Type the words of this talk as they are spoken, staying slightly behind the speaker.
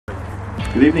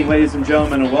Good evening, ladies and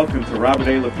gentlemen, and welcome to Robert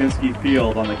A. Lipinski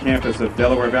Field on the campus of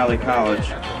Delaware Valley College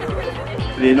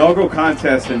for the inaugural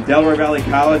contest in Delaware Valley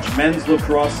College men's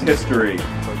lacrosse history.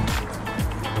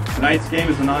 Tonight's game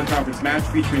is a non-conference match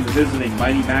featuring the visiting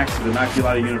Mighty Macs of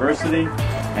Immaculata University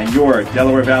and your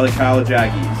Delaware Valley College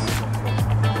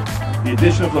Aggies. The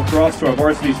addition of lacrosse to our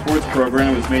varsity sports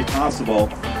program was made possible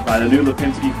by the new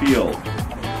Lipinski Field.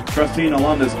 Trustee and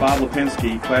alumnus Bob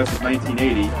Lipinski, class of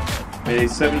 1980, made a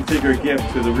seven-figure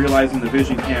gift to the Realizing the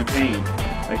Vision campaign,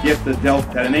 a gift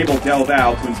that enabled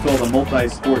DelVal's to install the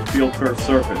multi-sport field turf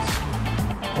surface.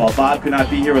 While Bob could not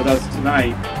be here with us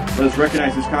tonight, let us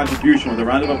recognize his contribution with a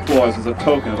round of applause as a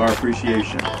token of our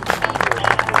appreciation.